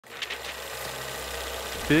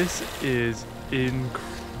This is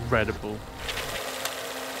incredible.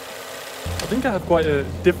 I think I have quite a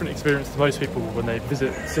different experience to most people when they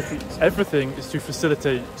visit cities. Everything is to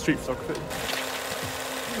facilitate street photography.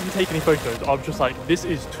 I didn't take any photos. I'm just like, this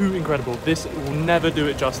is too incredible. This will never do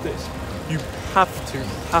it justice. You have to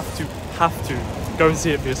go and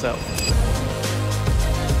see it for yourself.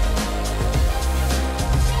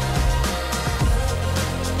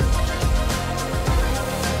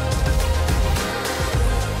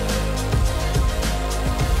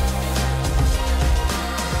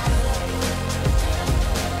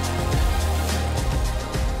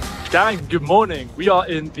 Gang, good morning. We are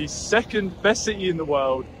in the second best city in the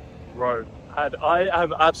world, Rome. And I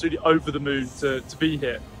am absolutely over the moon to be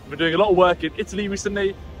here. I've been doing a lot of work in Italy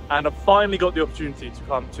recently, and I've finally got the opportunity to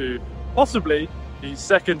come to possibly the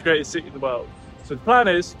second greatest city in the world. So the plan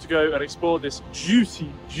is to go and explore this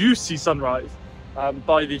juicy sunrise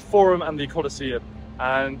by the Forum and the Colosseum,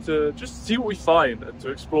 and to just see what we find and to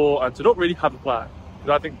explore and to not really have a plan.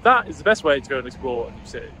 Because I think that is the best way to go and explore a new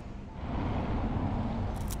city.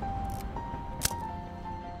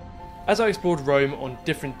 As I explored Rome on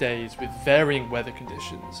different days with varying weather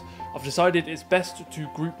conditions, I've decided it's best to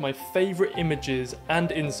group my favourite images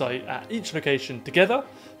and insight at each location together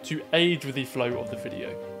to aid with the flow of the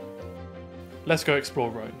video. Let's go explore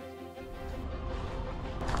Rome.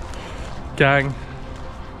 Gang,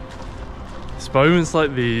 it's moments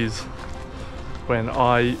like these when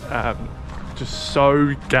I am just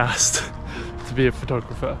so gassed to be a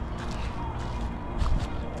photographer.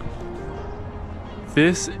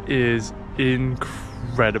 This is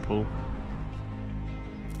incredible.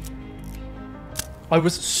 I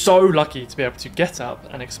was so lucky to be able to get up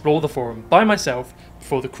and explore the Forum by myself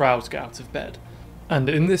before the crowds get out of bed. And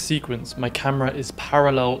in this sequence, my camera is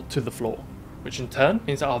parallel to the floor, which in turn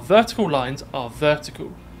means that our vertical lines are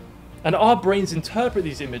vertical. And our brains interpret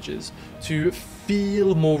these images to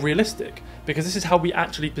feel more realistic, because this is how we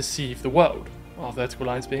actually perceive the world, our vertical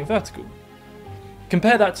lines being vertical.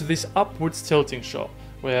 Compare that to this upwards tilting shot,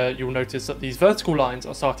 where you'll notice that these vertical lines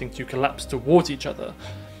are starting to collapse towards each other.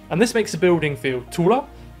 And this makes the building feel taller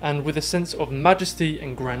and with a sense of majesty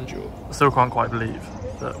and grandeur. I still can't quite believe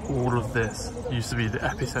that all of this used to be the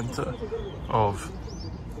epicenter of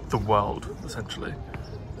the world, essentially.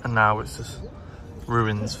 And now it's just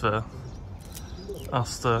ruins for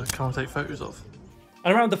us to come and take photos of.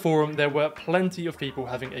 And around the Forum, there were plenty of people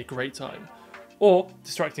having a great time, or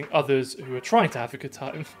distracting others who are trying to have a good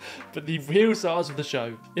time. But the real stars of the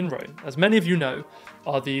show in Rome, as many of you know,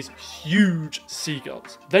 are these huge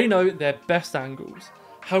seagulls. They know their best angles,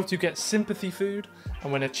 how to get sympathy food,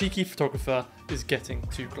 and when a cheeky photographer is getting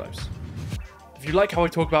too close. If you like how I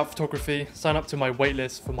talk about photography, sign up to my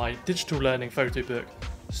waitlist for my digital learning photo book,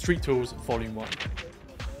 Street Tools Volume 1.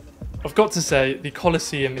 I've got to say, the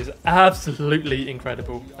Colosseum is absolutely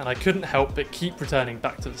incredible, and I couldn't help but keep returning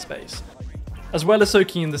back to the space. As well as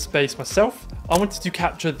soaking in the space myself, I wanted to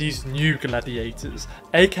capture these new gladiators,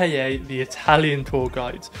 aka the Italian tour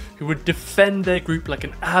guides, who would defend their group like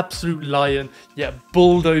an absolute lion, yet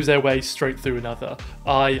bulldoze their way straight through another.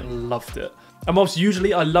 I loved it. And whilst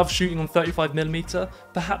usually I love shooting on 35mm,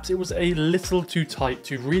 perhaps it was a little too tight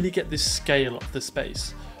to really get this scale of the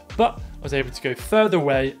space. But I was able to go further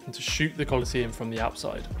away and to shoot the Colosseum from the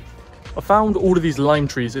outside. I found all of these lime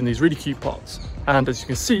trees in these really cute pots, and as you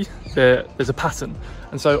can see, there's a pattern.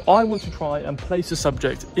 And so I want to try and place a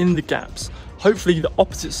subject in the gaps, hopefully the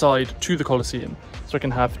opposite side to the Colosseum, so I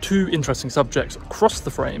can have two interesting subjects across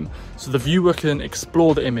the frame, so the viewer can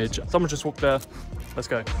explore the image. Someone just walked there, let's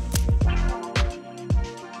go.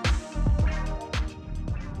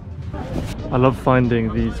 I love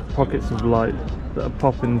finding these pockets of light that are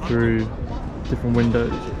popping through different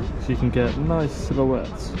windows, so you can get nice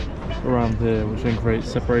silhouettes around here, which then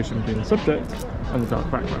creates separation between the subject and the dark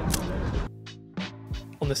background.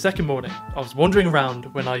 On the second morning, I was wandering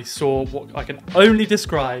around when I saw what I can only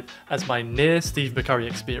describe as my near Steve McCurry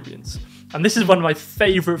experience. And this is one of my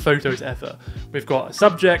favourite photos ever. We've got a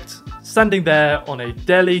subject standing there on a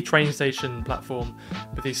Delhi train station platform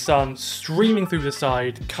with his sun streaming through the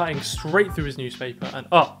side, cutting straight through his newspaper, and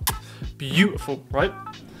beautiful, right?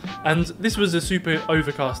 And this was a super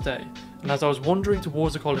overcast day. And as I was wandering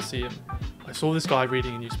towards the Colosseum, I saw this guy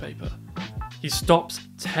reading a newspaper. He stops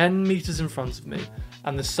 10 meters in front of me,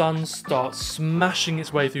 and the sun starts smashing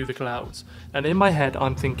its way through the clouds. And in my head,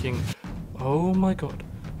 I'm thinking, oh my god,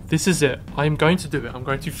 this is it. I am going to do it. I'm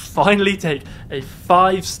going to finally take a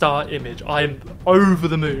 5-star image. I am over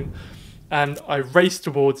the moon. And I race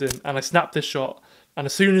towards him, and I snap this shot. And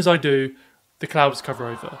as soon as I do, the clouds cover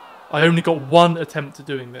over. I only got one attempt at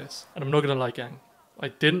doing this, and I'm not going to lie, gang. I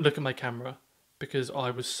didn't look at my camera because I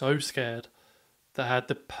was so scared that I had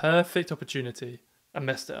the perfect opportunity and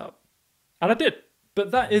messed it up. And I did.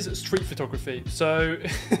 But that is street photography, so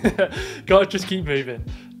gotta just keep moving.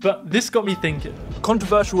 But this got me thinking.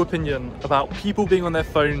 Controversial opinion about people being on their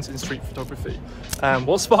phones in street photography. And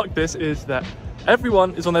what sparked this is that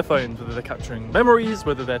everyone is on their phones, whether they're capturing memories,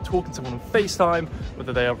 whether they're talking to someone on FaceTime,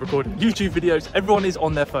 whether they are recording YouTube videos, everyone is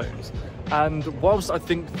on their phones. And whilst I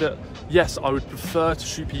think that, yes, I would prefer to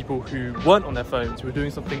shoot people who weren't on their phones, who were doing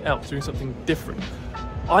something else, doing something different,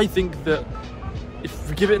 I think that if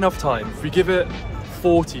we give it enough time, if we give it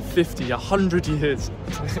 40, 50, 100 years,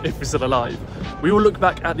 if we're still alive, we will look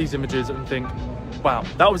back at these images and think, wow,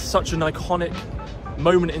 that was such an iconic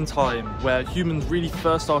moment in time where humans really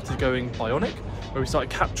first started going bionic, where we started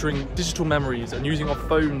capturing digital memories and using our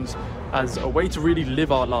phones as a way to really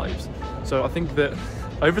live our lives. So I think that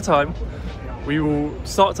over time, we will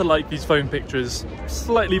start to like these phone pictures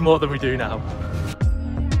slightly more than we do now.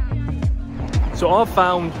 So I've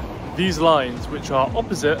found these lines which are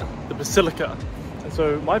opposite the Basilica. And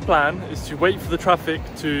so my plan is to wait for the traffic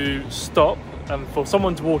to stop and for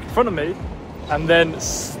someone to walk in front of me and then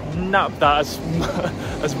snap that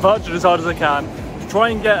as much and as hard as I can to try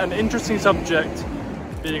and get an interesting subject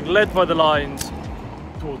being led by the lines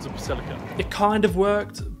towards the Basilica. It kind of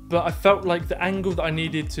worked, but I felt like the angle that I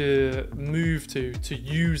needed to move to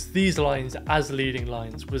use these lines as leading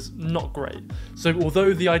lines was not great. So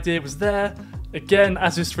although the idea was there, again,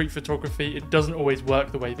 as with street photography, it doesn't always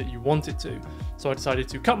work the way that you want it to. So I decided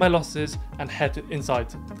to cut my losses and head inside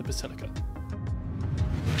the Basilica.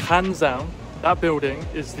 Hands down, that building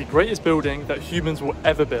is the greatest building that humans will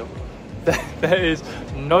ever build. There is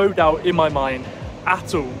no doubt in my mind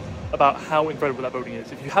at all about how incredible that building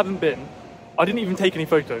is. If you haven't been, I didn't even take any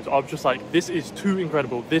photos. I was just like, this is too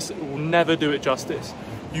incredible. This will never do it justice.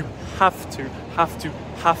 You have to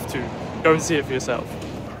go and see it for yourself.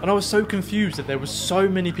 And I was so confused that there were so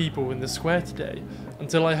many people in the square today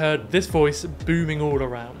until I heard this voice booming all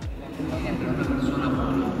around.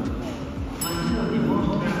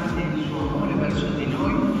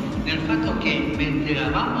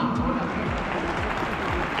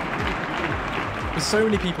 With so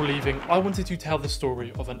many people leaving, I wanted to tell the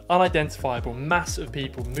story of an unidentifiable mass of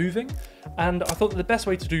people moving, and I thought that the best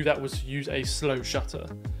way to do that was to use a slow shutter.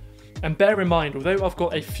 And bear in mind, although I've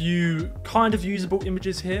got a few kind of usable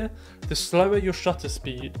images here, the slower your shutter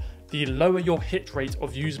speed, the lower your hit rate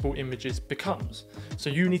of usable images becomes. So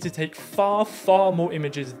you need to take far more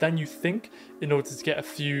images than you think in order to get a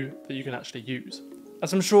few that you can actually use.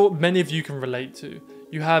 As I'm sure many of you can relate to,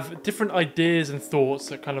 you have different ideas and thoughts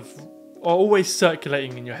that kind of are always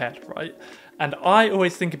circulating in your head, right? And I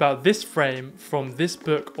always think about this frame from this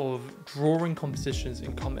book of drawing competitions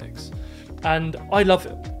in comics. And I love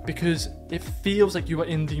it because it feels like you are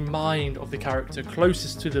in the mind of the character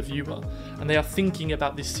closest to the viewer and they are thinking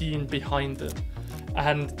about the scene behind them.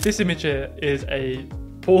 And this image here is a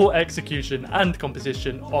poor execution and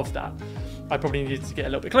composition of that. I probably needed to get a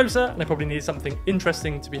little bit closer and I probably needed something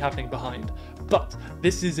interesting to be happening behind. But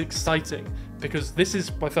this is exciting because this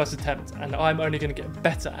is my first attempt and I'm only going to get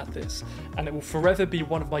better at this. And it will forever be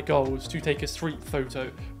one of my goals to take a street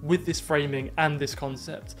photo with this framing and this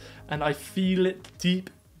concept. And I feel it deep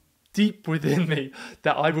within me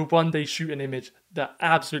that I will one day shoot an image that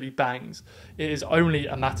absolutely bangs. It is only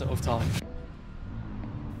a matter of time.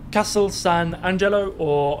 Castel San Angelo,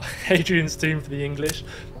 or Hadrian's Tomb for the English,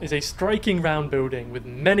 is a striking round building with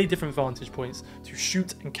many different vantage points to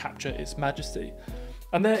shoot and capture its majesty.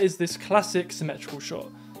 And there is this classic symmetrical shot.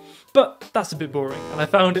 But that's a bit boring, and I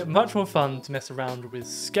found it much more fun to mess around with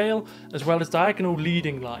scale as well as diagonal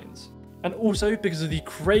leading lines. And also, because of the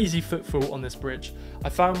crazy footfall on this bridge, I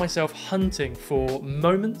found myself hunting for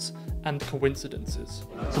moments and coincidences.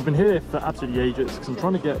 So I've been here for absolutely ages because I'm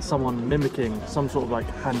trying to get someone mimicking some sort of like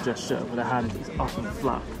hand gesture where their hand is up and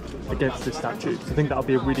flat against this statue. So I think that'll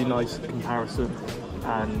be a really nice comparison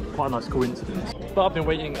and quite a nice coincidence. But I've been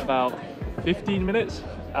waiting about 15 minutes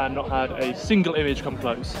and not had a single image come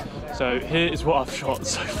close. So here is what I've shot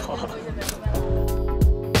so far.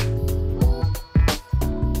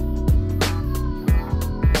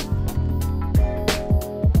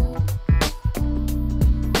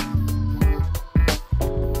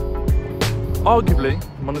 Arguably,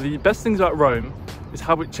 one of the best things about Rome is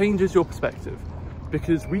how it changes your perspective,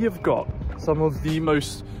 because we have got some of the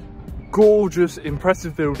most gorgeous,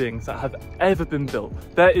 impressive buildings that have ever been built.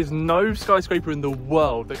 There is no skyscraper in the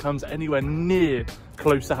world that comes anywhere near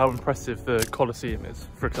close to how impressive the Colosseum is,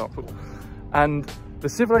 for example. And the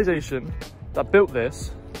civilization that built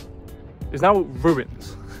this is now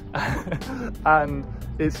ruined and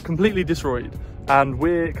it's completely destroyed. and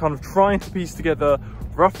we're kind of trying to piece together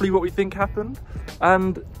roughly what we think happened.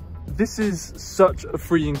 And this is such a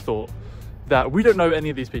freeing thought that we don't know any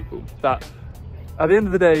of these people, that at the end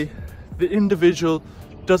of the day, the individual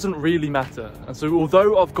doesn't really matter. And so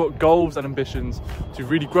although I've got goals and ambitions to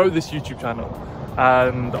really grow this YouTube channel,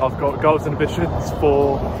 and I've got goals and ambitions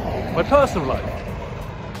for my personal life,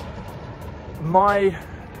 my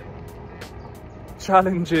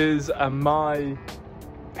challenges and my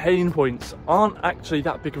pain points aren't actually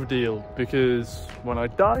that big of a deal, because when I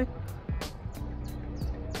die,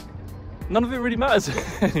 none of it really matters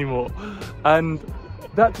anymore. And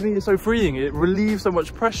that to me is so freeing. It relieves so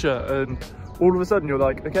much pressure, and all of a sudden you're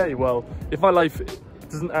like, okay, well, if my life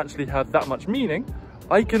doesn't actually have that much meaning,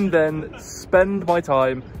 I can then spend my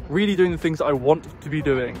time really doing the things that I want to be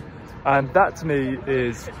doing. And that to me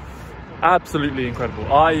is absolutely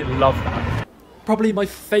incredible. I love that. Probably my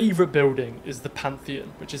favourite building is the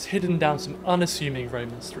Pantheon, which is hidden down some unassuming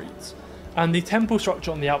Roman streets. And the temple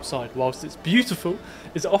structure on the outside, whilst it's beautiful,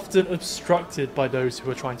 is often obstructed by those who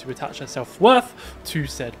are trying to attach their self-worth to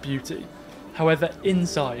said beauty. However,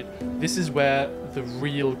 inside, this is where the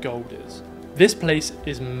real gold is. This place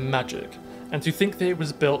is magic, and to think that it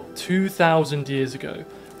was built 2,000 years ago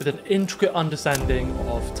with an intricate understanding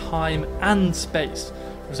of time and space,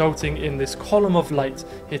 resulting in this column of light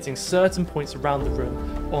hitting certain points around the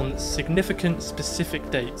room on significant specific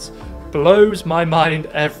dates, blows my mind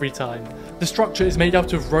every time. The structure is made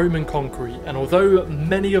out of Roman concrete, and although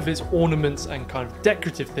many of its ornaments and kind of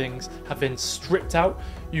decorative things have been stripped out,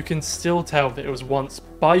 you can still tell that it was once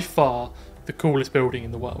by far the coolest building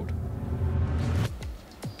in the world.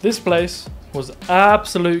 This place was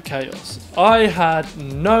absolute chaos. I had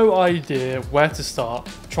no idea where to start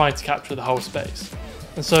trying to capture the whole space.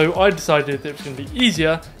 And so I decided that it was going to be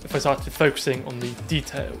easier if I started focusing on the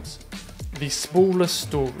details, the smaller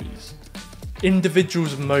stories,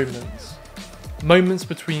 individuals' moments, moments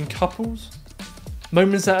between couples,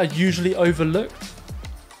 moments that are usually overlooked,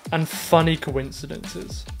 and funny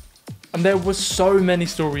coincidences. And there were so many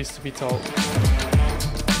stories to be told.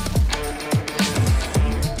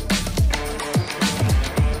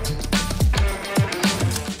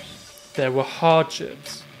 There were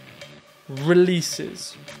hardships,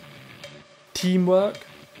 releases, teamwork,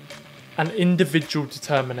 and individual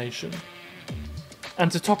determination.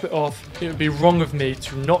 And to top it off, it would be wrong of me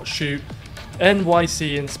to not shoot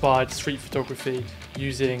NYC inspired street photography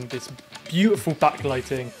using this beautiful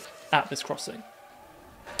backlighting at this crossing.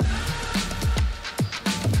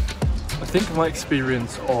 I think my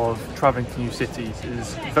experience of travelling to new cities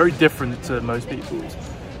is very different to most people's,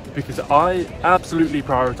 because I absolutely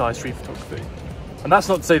prioritise street photography. And that's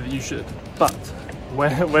not to say that you should, but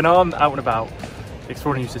when I'm out and about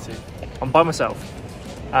exploring a new city, I'm by myself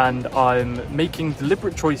and I'm making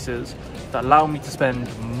deliberate choices that allow me to spend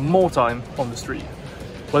more time on the street.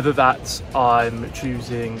 Whether that's I'm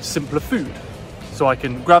choosing simpler food, so I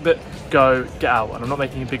can grab it, go, get out, and I'm not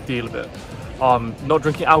making a big deal of it. I'm not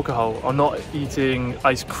drinking alcohol, I'm not eating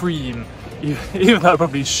ice cream, even though I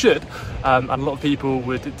probably should, and a lot of people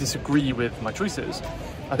would disagree with my choices.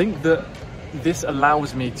 I think that this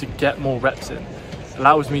allows me to get more reps in,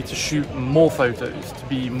 allows me to shoot more photos, to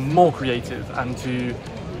be more creative, and to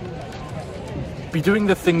be doing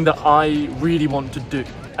the thing that I really want to do.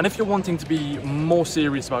 And if you're wanting to be more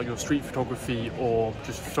serious about your street photography or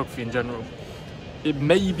just photography in general, it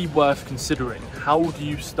may be worth considering, how do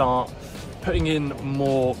you start putting in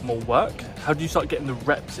more work? How do you start getting the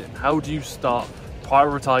reps in? How do you start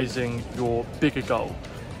prioritizing your bigger goal?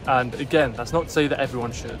 And again, that's not to say that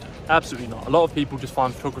everyone should, absolutely not. A lot of people just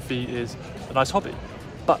find photography is a nice hobby.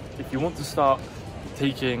 But if you want to start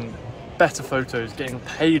taking better photos, getting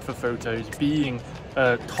paid for photos, being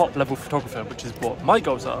a top level photographer, which is what my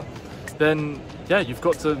goals are, then yeah, you've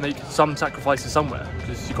got to make some sacrifices somewhere,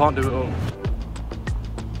 because you can't do it all.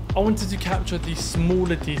 I wanted to capture the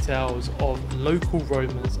smaller details of local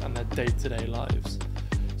Romans and their day-to-day lives.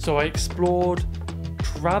 So I explored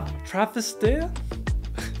Trastevere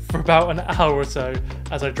for about an hour or so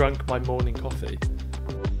as I drank my morning coffee.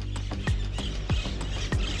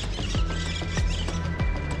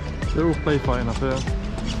 They're all play fighting up here.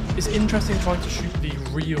 It's interesting trying to shoot the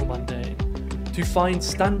real mundane, to find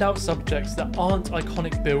standout subjects that aren't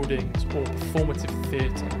iconic buildings or performative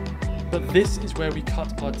theatre. But this is where we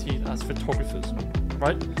cut our teeth as photographers,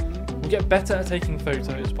 right? We get better at taking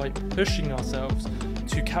photos by pushing ourselves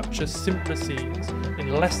to capture simpler scenes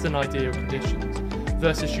in less than ideal conditions,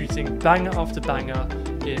 versus shooting banger after banger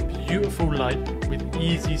in beautiful light with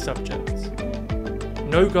easy subjects.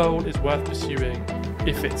 No goal is worth pursuing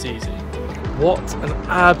if it's easy. What an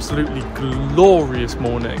absolutely glorious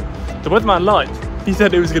morning. The weatherman lied. He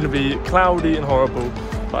said it was going to be cloudy and horrible,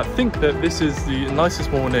 but I think that this is the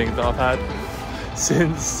nicest morning that I've had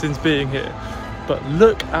since being here. But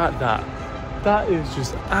look at that. That is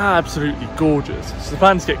just absolutely gorgeous. So the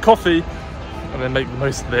plan is to get coffee and then make the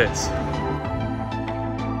most of this.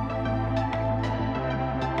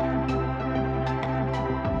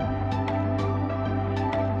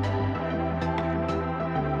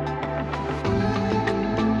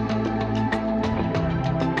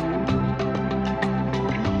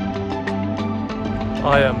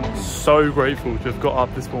 I am so grateful to have got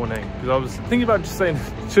up this morning because I was thinking about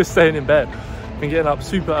just staying in bed. I've been getting up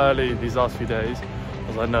super early these last few days. I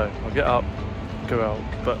was like, no, I'll get up, go out.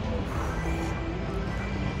 But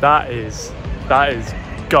that is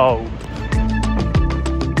gold.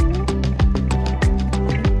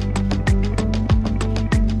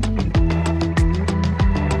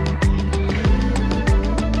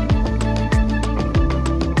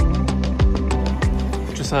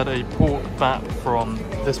 Had a pork bat from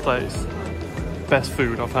this place. Best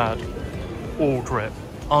food I've had. All drip.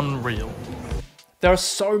 Unreal. There are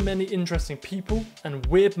so many interesting people and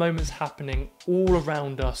weird moments happening all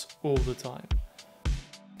around us all the time.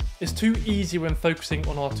 It's too easy when focusing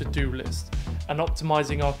on our to-do list and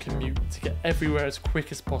optimizing our commute to get everywhere as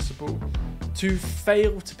quick as possible to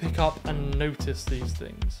fail to pick up and notice these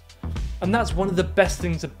things. And that's one of the best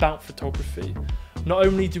things about photography. Not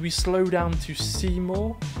only do we slow down to see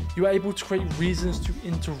more, you are able to create reasons to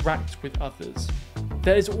interact with others.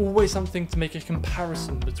 There is always something to make a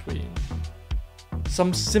comparison between.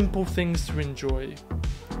 Some simple things to enjoy,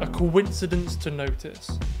 a coincidence to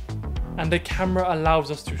notice, and a camera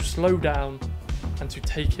allows us to slow down and to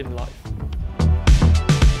take in life.